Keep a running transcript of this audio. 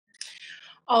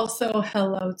Also,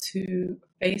 hello to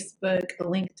Facebook,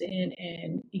 LinkedIn,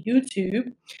 and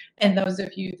YouTube. And those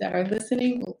of you that are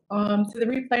listening to the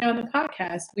replay on the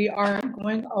podcast, we are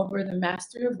going over The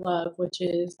Mastery of Love, which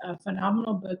is a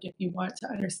phenomenal book if you want to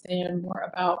understand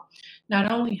more about not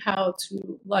only how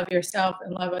to love yourself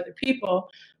and love other people,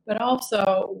 but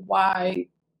also why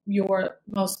your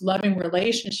most loving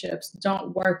relationships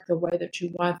don't work the way that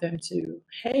you want them to.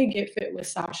 Hey, Get Fit with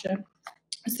Sasha.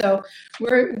 So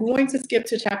we're going to skip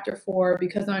to chapter 4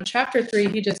 because on chapter 3,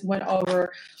 he just went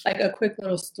over like a quick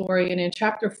little story. And in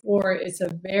chapter 4, it's a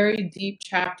very deep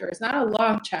chapter. It's not a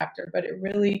long chapter, but it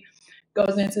really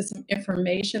goes into some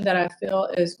information that I feel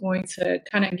is going to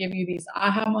kind of give you these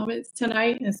aha moments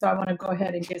tonight. And so I want to go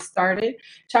ahead and get started.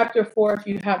 Chapter 4, if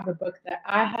you have the book that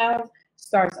I have,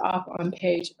 starts off on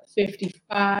page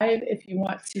 55 if you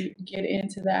want to get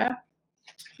into that.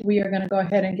 We are going to go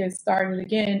ahead and get started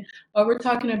again. What we're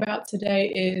talking about today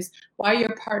is why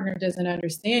your partner doesn't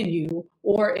understand you,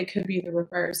 or it could be the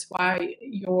reverse, why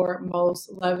your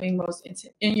most loving,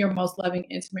 in your most loving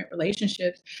intimate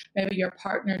relationships, maybe your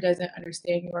partner doesn't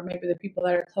understand you, or maybe the people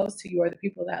that are close to you or the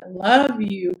people that love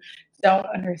you don't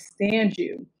understand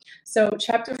you. So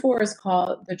chapter 4 is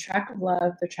called The Track of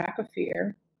Love, The Track of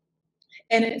Fear.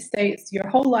 And it states, your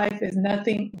whole life is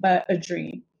nothing but a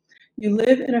dream. You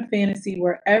live in a fantasy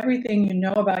where everything you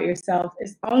know about yourself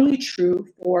is only true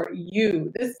for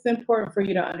you. This is important for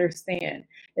you to understand.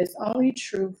 It's only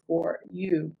true for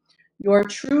you. Your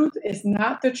truth is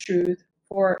not the truth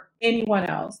for anyone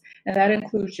else, and that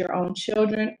includes your own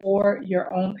children or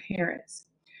your own parents.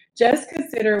 Just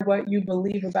consider what you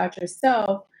believe about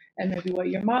yourself and maybe what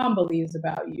your mom believes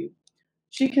about you.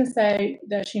 She can say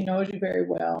that she knows you very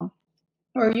well,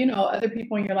 or other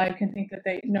people in your life can think that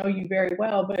they know you very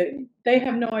well, but they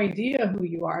have no idea who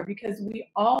you are, because we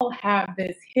all have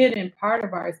this hidden part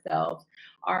of ourselves,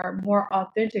 our more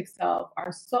authentic self,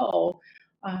 our soul,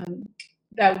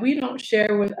 that we don't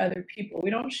share with other people. We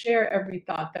don't share every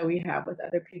thought that we have with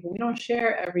other people. We don't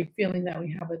share every feeling that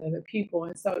we have with other people.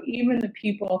 And so even the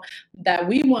people that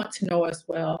we want to know us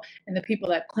well and the people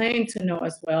that claim to know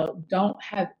us well don't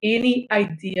have any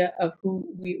idea of who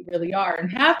we really are.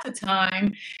 And half the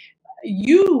time,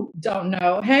 you don't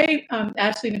know. Hey,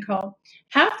 Ashley Nicole,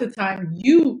 half the time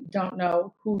you don't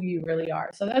know who you really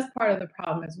are. So that's part of the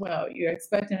problem as well. You're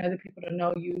expecting other people to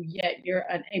know you, yet you're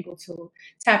unable to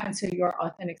tap into your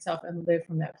authentic self and live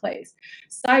from that place.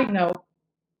 Side note,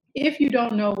 if you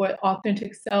don't know what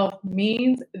authentic self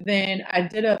means, then I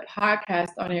did a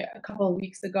podcast on it a couple of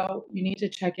weeks ago. You need to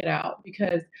check it out,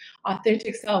 because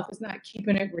authentic self is not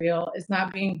keeping it real. It's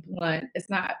not being blunt. It's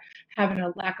not having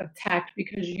a lack of tact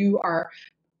because you are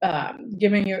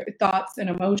giving your thoughts and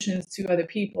emotions to other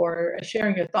people, or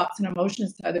sharing your thoughts and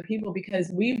emotions to other people,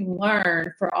 because we've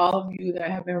learned, for all of you that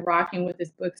have been rocking with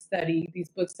this book study, these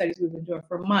book studies we've been doing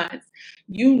for months,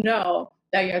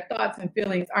 that your thoughts and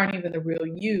feelings aren't even the real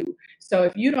you. So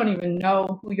if you don't even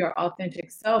know who your authentic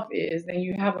self is, then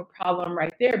you have a problem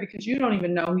right there, because you don't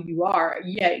even know who you are,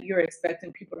 yet you're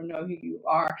expecting people to know who you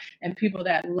are. And people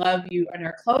that love you and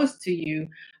are close to you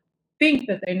think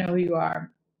that they know who you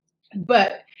are.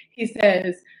 But he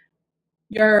says,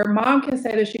 your mom can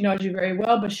say that she knows you very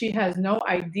well, but she has no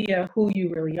idea who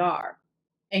you really are.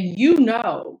 And you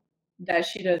know that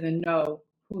she doesn't know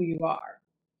who you are.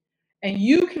 And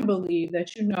you can believe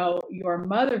that you know your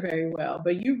mother very well,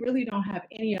 but you really don't have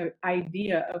any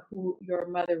idea of who your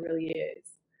mother really is.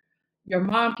 Your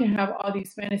mom can have all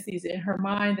these fantasies in her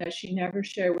mind that she never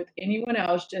shared with anyone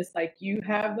else, just like you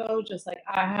have those, just like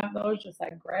I have those, just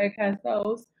like Greg has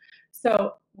those.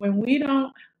 So when we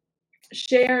don't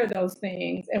share those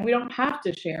things, and we don't have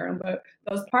to share them, but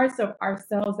those parts of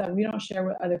ourselves that we don't share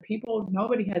with other people,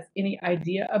 nobody has any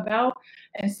idea about.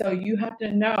 And so you have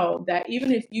to know that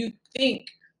even if you think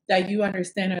that you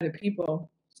understand other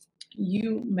people,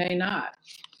 you may not,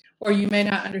 or you may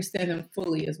not understand them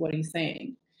fully, is what he's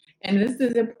saying. And this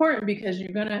is important because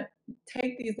you're going to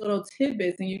take these little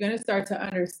tidbits and you're going to start to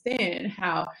understand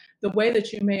how the way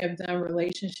that you may have done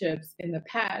relationships in the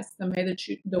past, the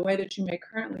way that you may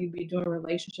currently be doing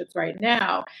relationships right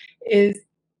now, is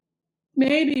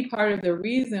maybe part of the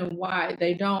reason why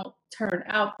they don't turn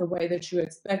out the way that you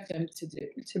expect them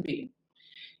to be.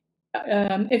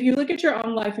 If you look at your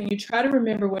own life and you try to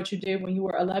remember what you did when you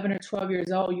were 11 or 12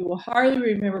 years old, you will hardly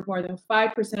remember more than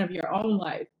 5% of your own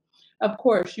life. Of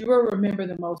course, you will remember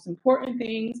the most important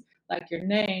things, like your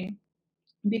name,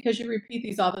 because you repeat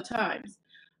these all the times.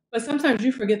 But sometimes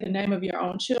you forget the name of your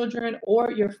own children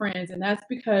or your friends, and that's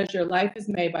because your life is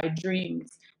made by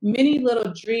dreams. Many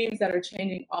little dreams that are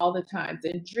changing all the time.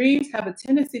 And dreams have a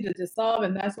tendency to dissolve,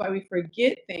 and that's why we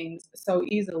forget things so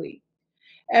easily.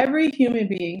 Every human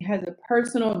being has a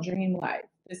personal dream life.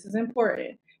 This is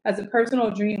important. Has a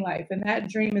personal dream life, and that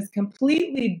dream is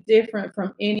completely different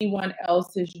from anyone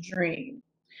else's dream.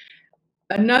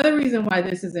 Another reason why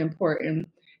this is important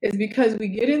is because we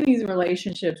get in these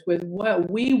relationships with what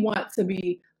we want to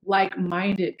be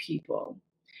like-minded people.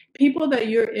 People that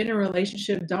you're in a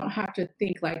relationship don't have to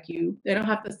think like you. They don't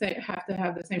have to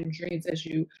have the same dreams as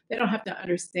you. They don't have to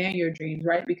understand your dreams,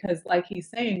 right? Because like he's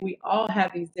saying, we all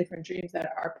have these different dreams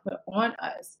that are put on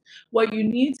us. What you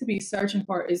need to be searching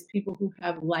for is people who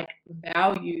have like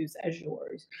values as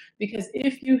yours. Because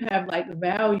if you have like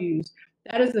values,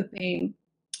 that is the thing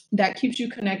that keeps you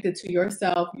connected to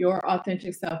yourself, your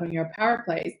authentic self, and your power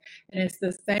place. And it's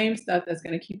the same stuff that's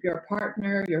going to keep your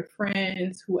partner, your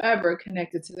friends, whoever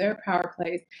connected to their power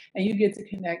place. And you get to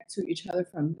connect to each other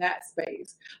from that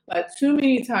space. But too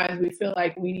many times we feel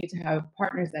like we need to have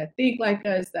partners that think like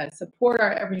us, that support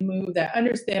our every move, that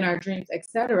understand our dreams,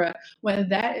 etc., when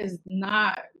that is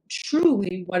not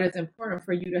truly what is important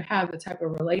for you to have the type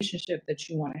of relationship that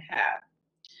you want to have.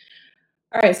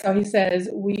 All right, so he says,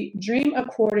 we dream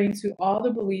according to all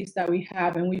the beliefs that we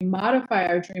have, and we modify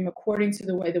our dream according to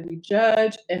the way that we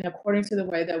judge and according to the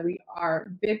way that we are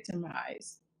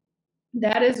victimized.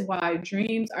 That is why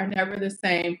dreams are never the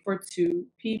same for two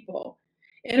people.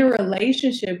 In a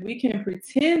relationship, we can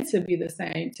pretend to be the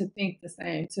same, to think the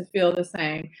same, to feel the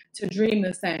same, to dream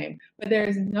the same, but there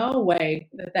is no way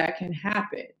that that can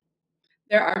happen.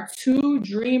 There are two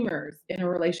dreamers in a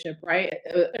relationship, right?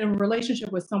 In a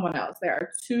relationship with someone else, there are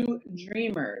two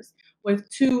dreamers with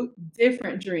two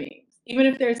different dreams. Even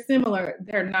if they're similar,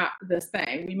 they're not the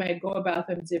same. We may go about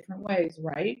them different ways,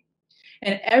 right?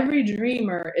 And every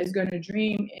dreamer is going to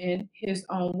dream in his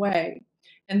own way.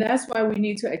 And that's why we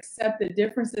need to accept the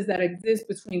differences that exist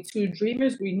between two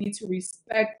dreamers. We need to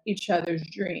respect each other's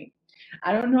dream.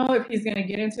 I don't know if he's going to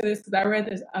get into this because I read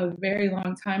this a very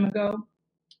long time ago,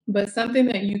 but something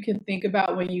that you can think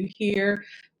about when you hear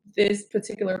this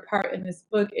particular part in this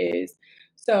book is,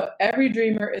 so every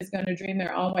dreamer is going to dream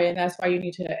their own way, and that's why you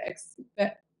need to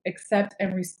accept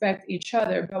and respect each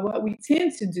other. But what we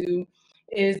tend to do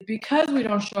is, because we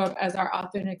don't show up as our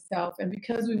authentic self, and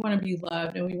because we want to be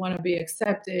loved and we want to be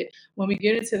accepted, when we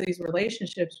get into these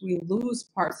relationships, we lose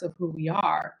parts of who we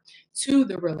are to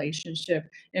the relationship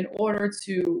in order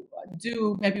to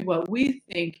do maybe what we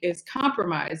think is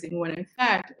compromising, when in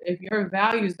fact, if your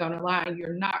values don't align,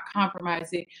 you're not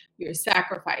compromising, you're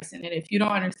sacrificing. And if you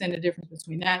don't understand the difference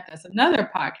between that, that's another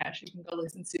podcast you can go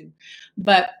listen to.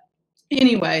 But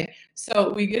anyway,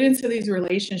 so we get into these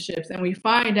relationships and we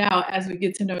find out as we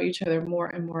get to know each other more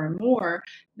and more and more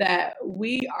that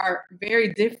we are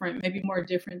very different, maybe more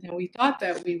different than we thought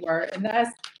that we were. And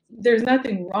there's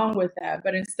nothing wrong with that.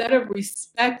 But instead of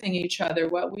respecting each other,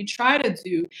 what we try to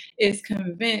do is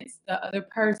convince the other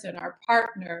person, our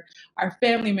partner, our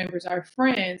family members, our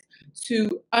friends,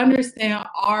 to understand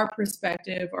our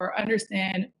perspective or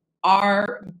understand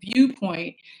our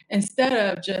viewpoint, instead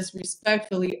of just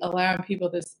respectfully allowing people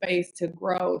the space to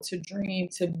grow, to dream,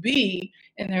 to be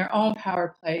in their own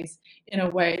power place in a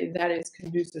way that is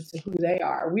conducive to who they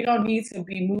are. We don't need to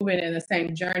be moving in the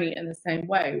same journey in the same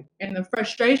way. And the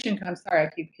frustration comes, sorry, I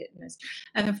keep hitting this.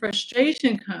 And the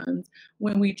frustration comes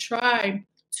when we try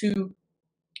to,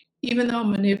 even though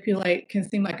manipulate can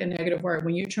seem like a negative word,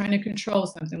 when you're trying to control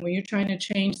something, when you're trying to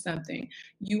change something,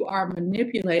 you are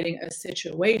manipulating a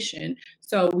situation.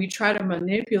 So we try to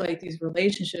manipulate these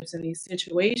relationships and these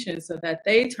situations so that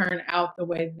they turn out the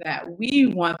way that we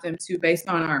want them to, based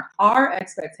on our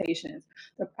expectations.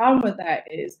 The problem with that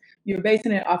is you're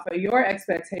basing it off of your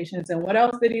expectations. And what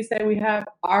else did he say we have?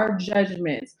 Our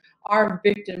judgments, our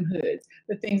victimhoods,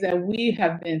 the things that we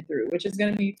have been through, which is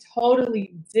going to be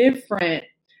totally different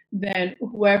than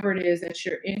whoever it is that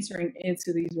you're entering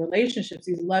into these relationships,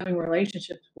 these loving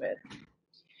relationships with.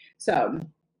 So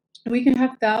we can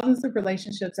have thousands of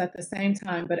relationships at the same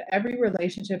time, but every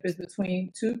relationship is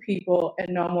between two people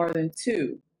and no more than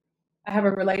two. I have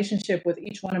a relationship with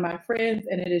each one of my friends,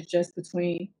 and it is just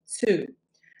between two.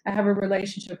 I have a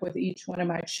relationship with each one of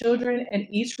my children, and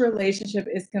each relationship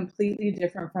is completely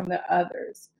different from the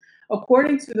others.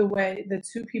 According to the way the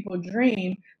two people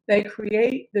dream, they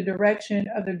create the direction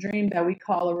of the dream that we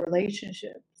call a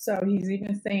relationship. So he's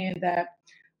even saying that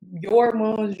your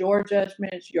wounds, your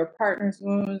judgments, your partner's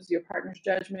wounds, your partner's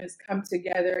judgments come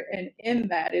together. And in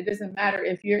that, it doesn't matter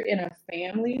if you're in a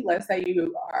family, let's say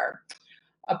you are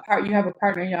you have a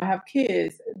partner and y'all have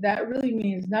kids, that really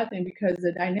means nothing, because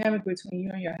the dynamic between you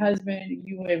and your husband,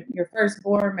 you and your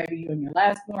firstborn, maybe you and your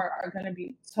lastborn, are going to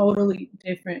be totally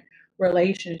different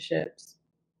relationships.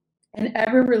 And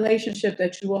every relationship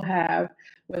that you will have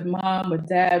with mom, with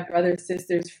dad, brothers,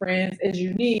 sisters, friends is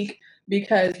unique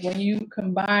because when you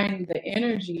combine the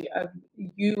energy of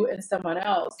you and someone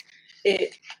else,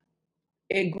 it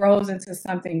it grows into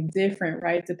something different,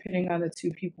 right? Depending on the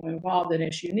two people involved. And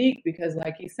it's unique because,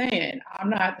 like he's saying, I'm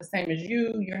not the same as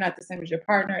you, you're not the same as your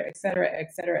partner, et cetera,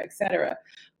 et cetera, et cetera.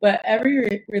 But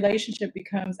every relationship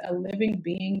becomes a living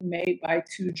being made by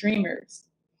two dreamers.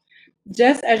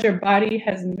 Just as your body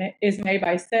is made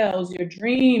by cells, your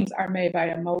dreams are made by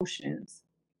emotions.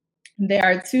 There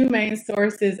are two main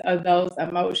sources of those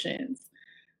emotions.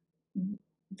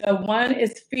 The one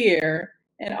is fear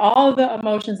and all the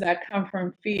emotions that come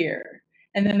from fear.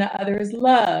 And then the other is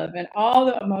love and all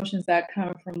the emotions that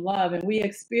come from love. And we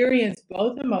experience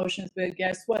both emotions, but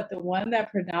guess what? The one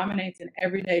that predominates in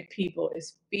everyday people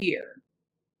is fear.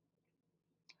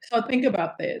 So think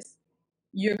about this.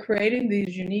 You're creating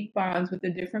these unique bonds with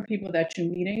the different people that you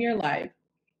meet in your life.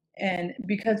 And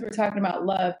because we're talking about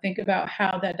love, think about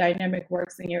how that dynamic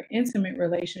works in your intimate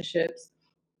relationships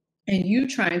and you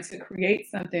trying to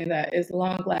create something that is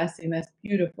long lasting, that's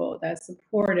beautiful, that's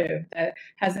supportive, that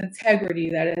has integrity,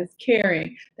 that is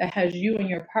caring, that has you and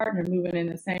your partner moving in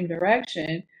the same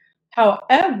direction.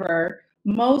 However,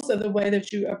 most of the way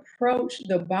that you approach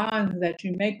the bonds that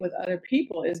you make with other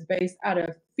people is based out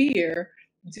of fear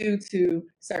due to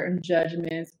certain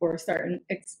judgments or certain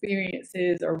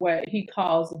experiences or what he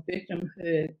calls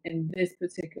victimhood in this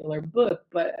particular book.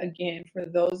 But again, for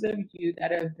those of you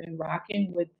that have been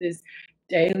rocking with this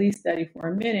daily study for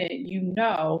a minute, you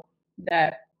know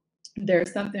that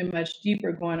there's something much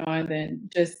deeper going on than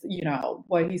just,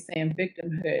 what he's saying,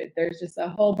 victimhood. There's just a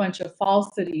whole bunch of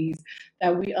falsities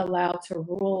that we allow to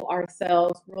rule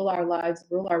ourselves, rule our lives,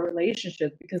 rule our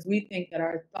relationships because we think that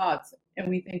our thoughts and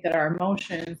we think that our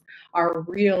emotions are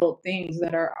real things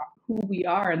that are who we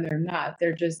are, and they're not.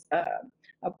 They're just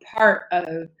a part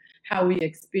of how we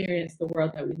experience the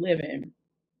world that we live in.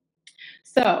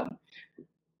 So,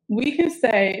 we can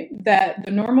say that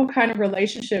the normal kind of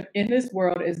relationship in this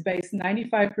world is based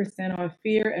 95% on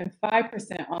fear and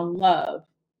 5% on love.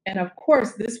 And of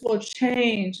course, this will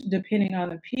change depending on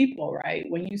the people, right?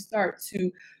 When you start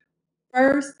to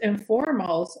first and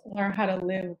foremost learn how to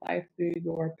live life through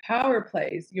your power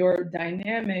plays, your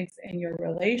dynamics and your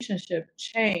relationship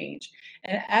change.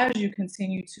 And as you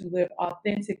continue to live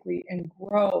authentically and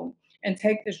grow and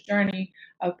take this journey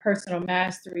of personal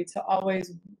mastery to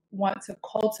always want to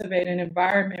cultivate an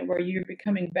environment where you're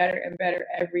becoming better and better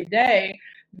every day,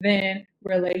 then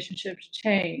relationships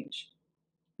change.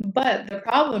 But the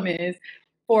problem is,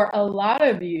 for a lot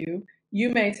of you, you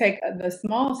may take the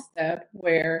small step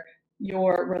where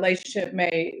your relationship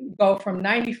may go from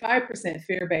 95%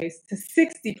 fear based to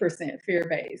 60% fear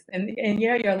based. And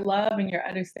yeah, your love and your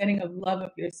understanding of love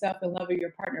of yourself and love of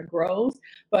your partner grows,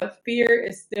 but fear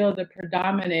is still the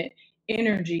predominant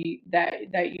energy that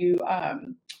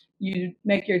you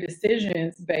make your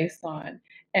decisions based on.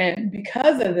 And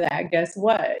because of that, guess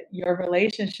what? Your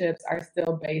relationships are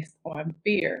still based on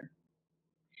fear.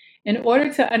 In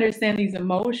order to understand these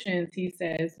emotions, he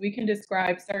says, we can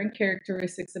describe certain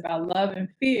characteristics about love and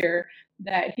fear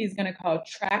that he's going to call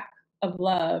track of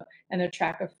love and the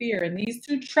track of fear. And these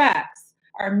two tracks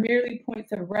are merely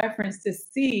points of reference to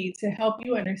see to help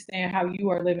you understand how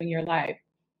you are living your life.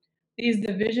 These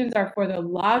divisions are for the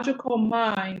logical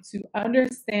mind to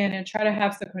understand and try to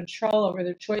have some control over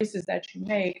the choices that you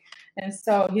make. And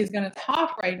so he's going to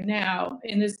talk right now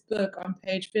in this book on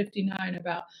page 59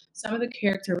 about some of the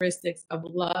characteristics of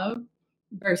love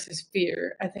versus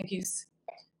fear. I think he's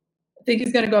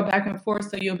going to go back and forth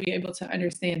so you'll be able to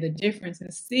understand the difference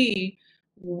and see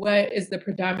what is the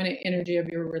predominant energy of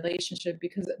your relationship.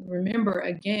 Because remember,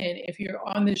 again, if you're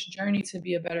on this journey to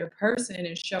be a better person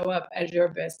and show up as your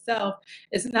best self,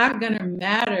 it's not going to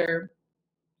matter.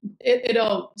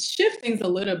 It'll shift things a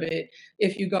little bit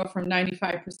if you go from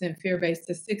 95% fear-based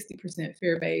to 60%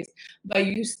 fear-based, but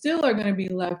you still are going to be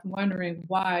left wondering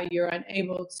why you're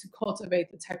unable to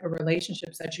cultivate the type of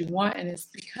relationships that you want. And it's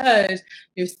because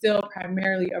you're still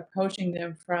primarily approaching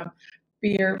them from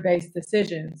fear-based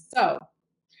decisions. So,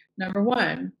 number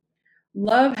one,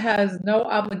 love has no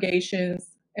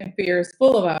obligations and fear is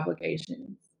full of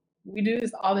obligations. We do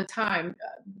this all the time.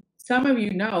 Some of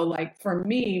you know, like for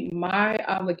me, my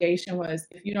obligation was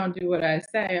if you don't do what I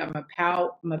say, I'm gonna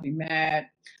pout, I'm gonna be mad,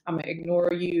 I'm gonna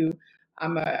ignore you.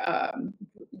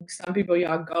 Some people,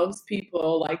 y'all ghost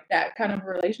people, like that kind of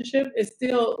relationship is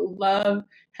still love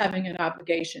having an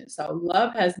obligation. So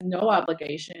love has no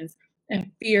obligations and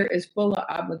fear is full of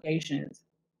obligations.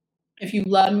 If you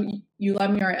love me, you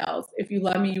love me, or else. If you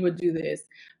love me, you would do this.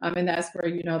 And that's where,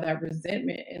 that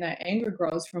resentment and that anger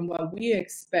grows from what we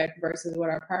expect versus what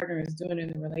our partner is doing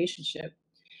in the relationship.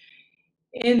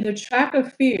 In the track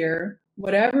of fear,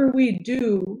 whatever we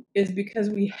do is because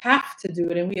we have to do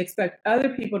it, and we expect other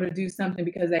people to do something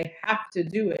because they have to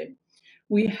do it.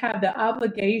 We have the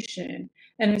obligation,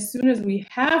 and as soon as we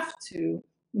have to,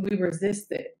 we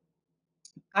resist it.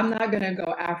 I'm not going to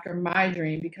go after my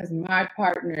dream because my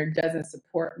partner doesn't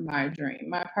support my dream.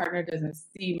 My partner doesn't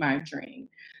see my dream.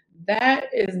 That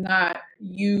is not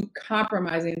you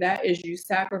compromising. That is you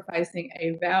sacrificing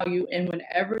a value. And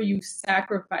whenever you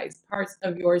sacrifice parts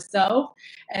of yourself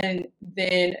and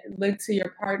then look to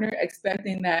your partner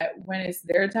expecting that when it's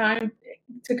their time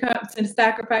to come to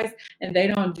sacrifice and they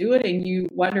don't do it, and you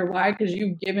wonder why, because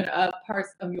you've given up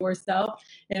parts of yourself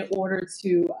in order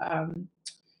to,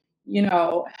 you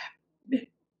know,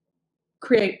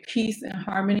 create peace and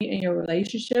harmony in your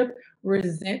relationship,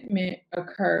 resentment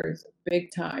occurs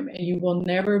big time. And you will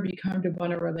never be comfortable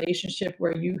in a relationship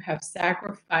where you have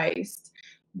sacrificed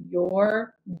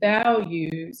your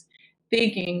values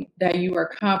thinking that you are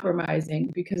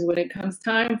compromising. Because when it comes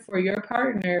time for your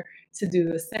partner to do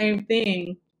the same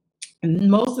thing, and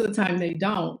most of the time they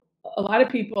don't. A lot of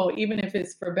people, even if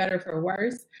it's for better for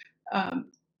worse,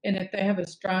 and if they have a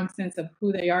strong sense of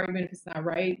who they are, even if it's not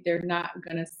right, they're not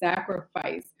going to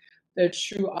sacrifice the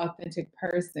true, authentic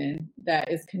person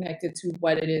that is connected to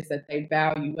what it is that they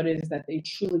value, what it is that they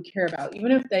truly care about,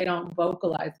 even if they don't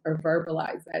vocalize or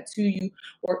verbalize that to you,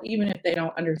 or even if they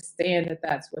don't understand that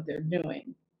that's what they're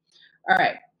doing. All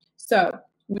right. So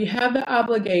we have the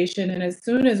obligation, and as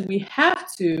soon as you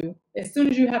have to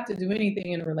do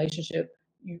anything in a relationship,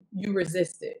 you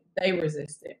resist it. They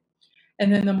resist it.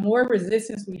 And then the more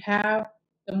resistance we have,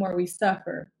 the more we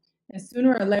suffer. And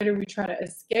sooner or later, we try to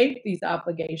escape these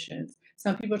obligations.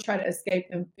 Some people try to escape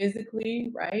them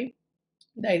physically, right?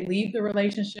 They leave the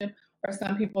relationship, or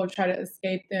some people try to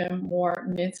escape them more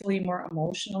mentally, more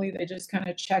emotionally. They just kind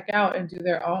of check out and do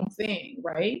their own thing,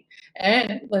 right?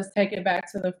 And let's take it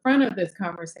back to the front of this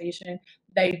conversation.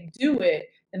 They do it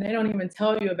and they don't even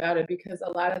tell you about it, because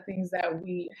a lot of things that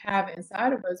we have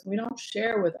inside of us, we don't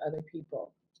share with other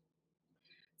people.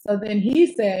 So then he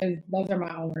says, those are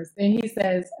my own words. Then he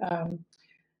says,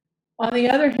 on the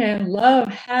other hand, love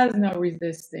has no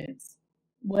resistance.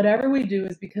 Whatever we do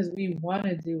is because we want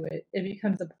to do it. It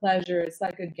becomes a pleasure. It's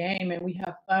like a game and we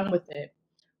have fun with it.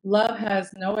 Love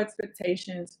has no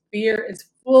expectations. Fear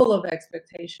is full of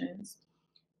expectations.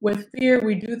 With fear,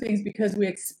 we do things because we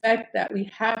expect that we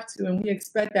have to, and we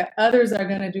expect that others are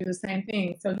going to do the same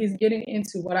thing. So he's getting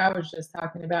into what I was just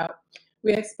talking about.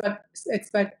 We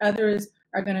expect others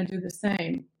are going to do the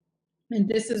same. And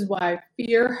this is why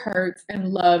fear hurts and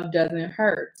love doesn't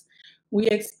hurt. We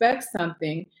expect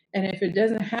something, and if it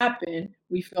doesn't happen,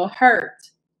 we feel hurt.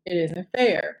 It isn't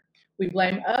fair. We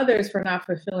blame others for not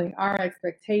fulfilling our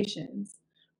expectations.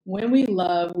 When we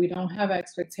love, we don't have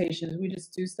expectations. We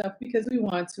just do stuff because we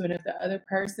want to. And if the other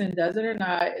person does it or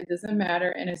not, it doesn't matter.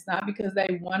 And it's not because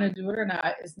they want to do it or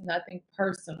not. It's nothing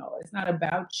personal. It's not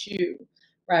about you,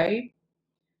 right?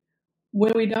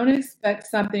 When we don't expect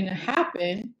something to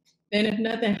happen, then if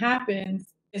nothing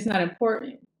happens, it's not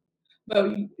important.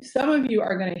 But some of you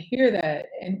are going to hear that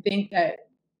and think that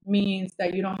means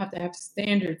that you don't have to have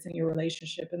standards in your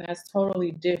relationship, and that's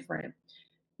totally different.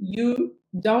 You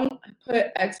don't put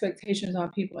expectations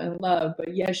on people in love,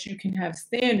 but yes, you can have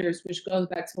standards, which goes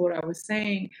back to what I was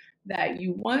saying, that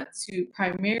you want to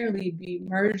primarily be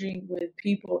merging with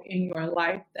people in your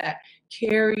life that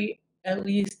carry at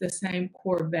least the same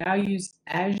core values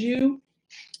as you,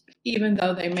 even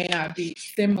though they may not be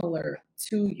similar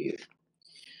to you.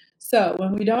 So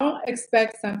when we don't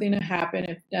expect something to happen,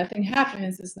 if nothing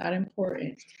happens, it's not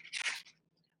important.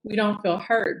 We don't feel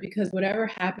hurt because whatever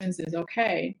happens is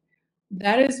okay.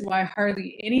 That is why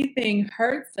hardly anything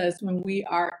hurts us when we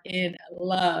are in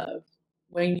love.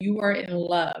 When you are in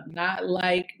love, not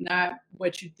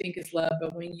what you think is love,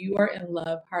 but when you are in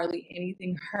love, hardly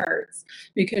anything hurts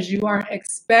because you aren't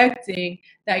expecting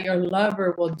that your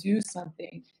lover will do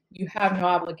something. You have no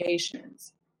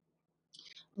obligations.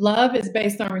 Love is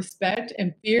based on respect,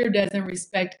 and fear doesn't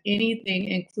respect anything,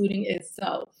 including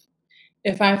itself.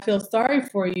 If I feel sorry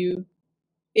for you,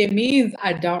 it means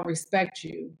I don't respect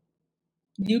you.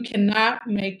 You cannot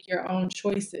make your own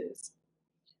choices.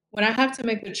 When I have to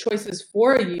make the choices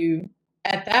for you,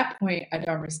 at that point, I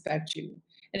don't respect you.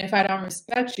 And if I don't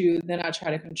respect you, then I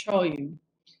try to control you.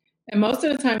 And most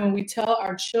of the time when we tell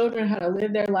our children how to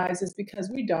live their lives, it's because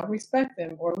we don't respect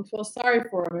them or we feel sorry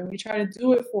for them and we try to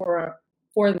do it for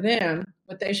them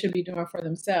what they should be doing for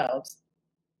themselves.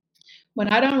 When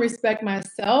I don't respect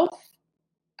myself,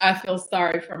 I feel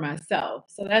sorry for myself.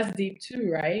 So that's deep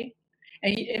too, right?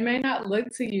 And it may not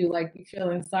look to you like you're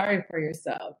feeling sorry for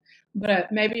yourself,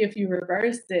 but maybe if you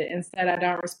reversed it and said, I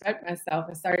don't respect myself,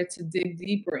 and started to dig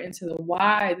deeper into the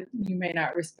why you may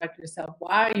not respect yourself,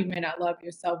 why you may not love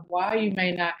yourself, why you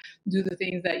may not do the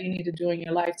things that you need to do in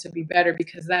your life to be better,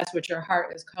 because that's what your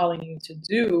heart is calling you to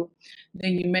do,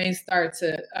 then you may start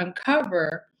to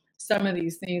uncover some of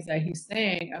these things that he's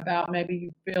saying about maybe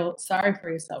you feel sorry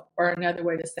for yourself. Or another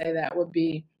way to say that would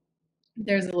be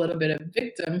there's a little bit of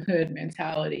victimhood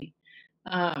mentality.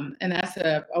 And that's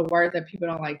a word that people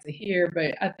don't like to hear,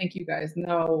 but I think you guys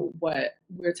know what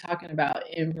we're talking about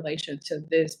in relation to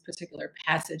this particular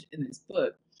passage in this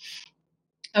book.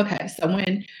 Okay, so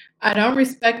when I don't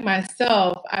respect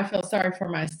myself, I feel sorry for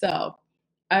myself.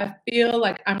 I feel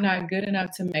like I'm not good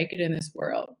enough to make it in this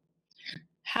world.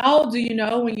 How do you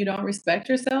know when you don't respect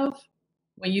yourself?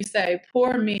 When you say,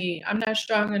 poor me, I'm not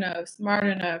strong enough, smart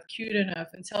enough, cute enough,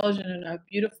 intelligent enough,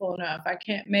 beautiful enough, I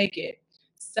can't make it.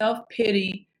 Self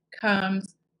pity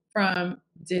comes from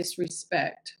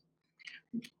disrespect.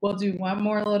 We'll do one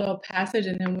more little passage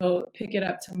and then we'll pick it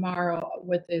up tomorrow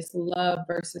with this love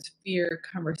versus fear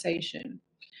conversation.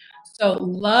 So,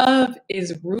 love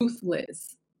is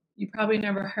ruthless. You probably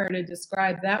never heard it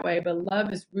described that way, but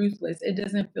love is ruthless. It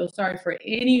doesn't feel sorry for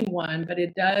anyone, but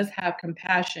it does have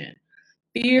compassion.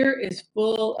 Fear is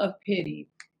full of pity.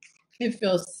 It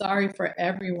feels sorry for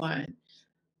everyone.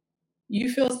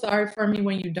 You feel sorry for me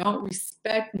when you don't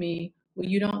respect me, when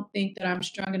you don't think that I'm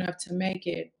strong enough to make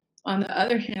it. On the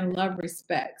other hand, love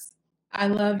respects. I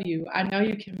love you. I know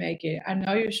you can make it. I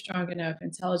know you're strong enough,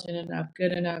 intelligent enough,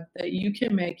 good enough that you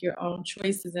can make your own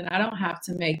choices, and I don't have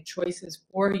to make choices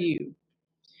for you.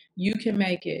 You can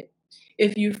make it.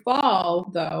 If you fall,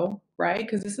 though, right?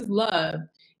 Because this is love.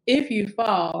 If you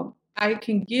fall, I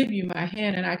can give you my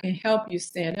hand and I can help you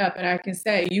stand up and I can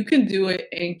say, you can do it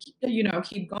and,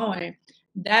 keep going.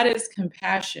 That is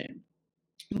compassion.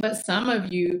 But some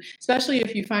of you, especially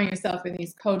if you find yourself in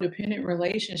these codependent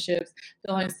relationships,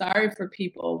 feeling sorry for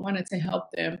people, wanting to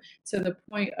help them to the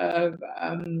point of,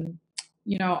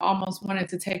 almost wanting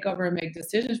to take over and make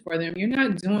decisions for them, you're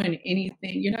not doing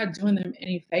anything. You're not doing them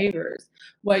any favors.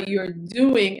 What you're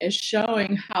doing is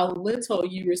showing how little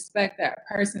you respect that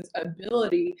person's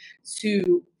ability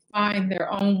to find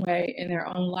their own way in their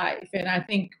own life. And I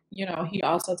think, he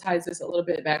also ties this a little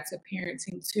bit back to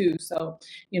parenting too. So,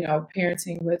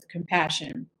 parenting with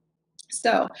compassion.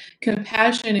 So,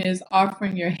 compassion is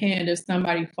offering your hand if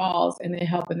somebody falls and then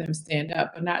helping them stand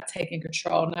up, but not taking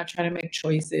control, not trying to make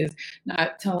choices,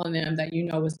 not telling them that you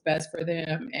know what's best for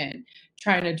them and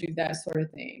trying to do that sort of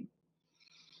thing.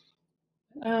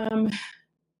 Um,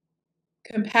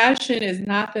 Compassion is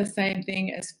not the same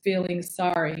thing as feeling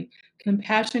sorry.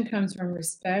 Compassion comes from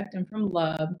respect and from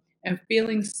love, and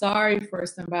feeling sorry for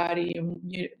somebody and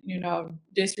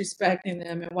disrespecting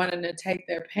them and wanting to take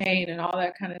their pain and all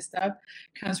that kind of stuff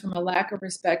comes from a lack of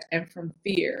respect and from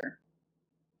fear.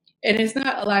 And it's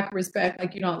not a lack of respect,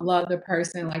 like you don't love the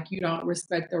person, like you don't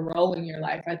respect the role in your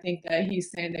life. I think that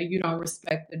he's saying that you don't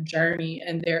respect the journey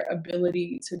and their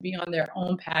ability to be on their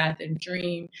own path and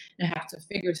dream and have to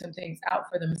figure some things out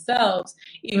for themselves,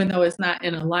 even though it's not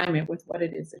in alignment with what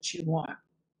it is that you want.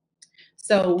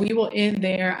 So we will end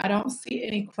there. I don't see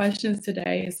any questions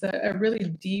today. It's a really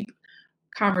deep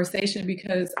conversation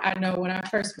because I know when I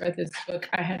first read this book,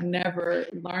 I had never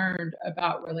learned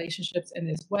about relationships in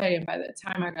this way. And by the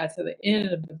time I got to the end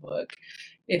of the book,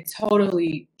 it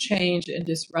totally changed and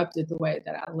disrupted the way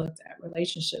that I looked at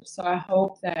relationships. So I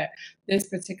hope that this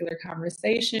particular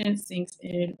conversation sinks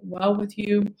in well with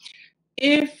you.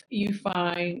 If you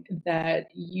find that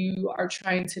you are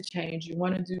trying to change, you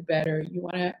want to do better, you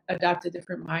want to adopt a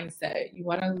different mindset, you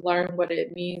want to learn what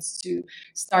it means to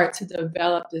start to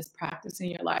develop this practice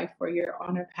in your life where you're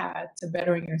on a path to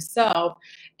bettering yourself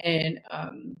and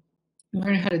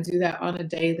learning how to do that on a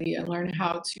daily and learning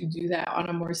how to do that on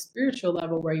a more spiritual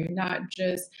level where you're not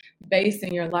just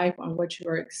basing your life on what you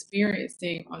are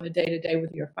experiencing on the day-to-day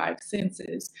with your five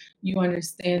senses. You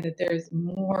understand that there's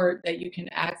more that you can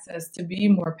access to be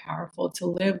more powerful, to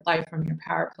live life from your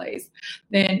power place.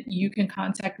 Then you can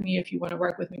contact me if you want to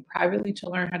work with me privately to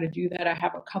learn how to do that. I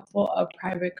have a couple of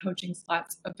private coaching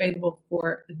slots available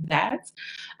for that.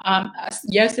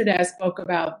 Yesterday I spoke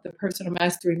about the personal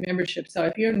mastery membership. So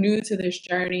if you're new to this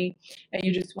journey and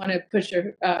you just want to put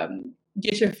your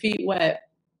get your feet wet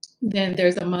then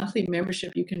there's a monthly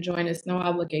membership you can join. It's no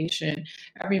obligation.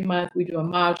 Every month we do a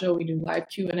module, we do live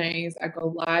Q&As. I go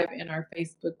live in our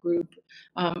Facebook group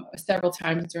several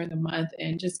times during the month,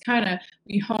 and just kind of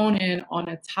we hone in on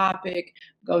a topic,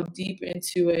 go deep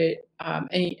into it,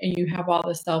 and you have all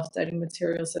the self-study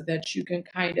material so that you can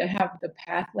kind of have the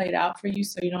path laid out for you,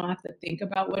 so you don't have to think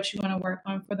about what you want to work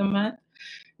on for the month.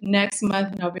 Next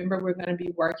month, November, we're going to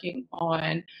be working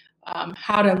on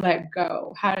how to let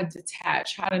go, how to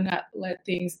detach, how to not let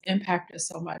things impact us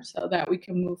so much so that we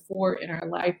can move forward in our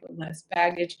life with less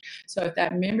baggage. So if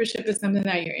that membership is something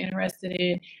that you're interested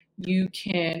in, you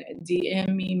can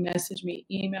DM me, message me,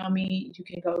 email me. You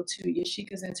can go to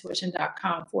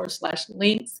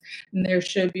yashikasintuition.com/links, and there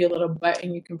should be a little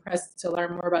button you can press to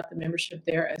learn more about the membership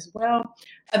there as well.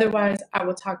 Otherwise, I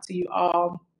will talk to you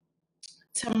all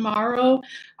tomorrow.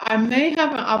 I may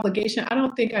have an obligation. I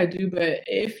don't think I do, but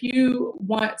if you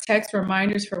want text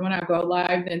reminders for when I go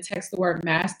live, then text the word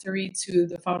mastery to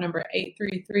the phone number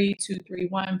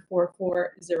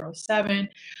 833-231-4407,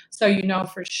 so you know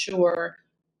for sure.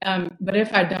 But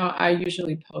if I don't, I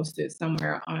usually post it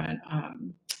somewhere on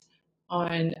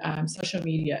social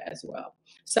media as well.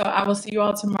 So I will see you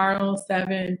all tomorrow,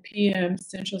 7 p.m.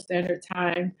 Central Standard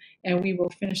Time, and we will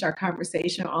finish our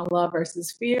conversation on love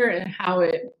versus fear and how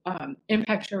it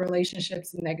impacts your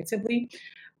relationships negatively.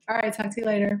 All right, talk to you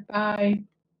later. Bye.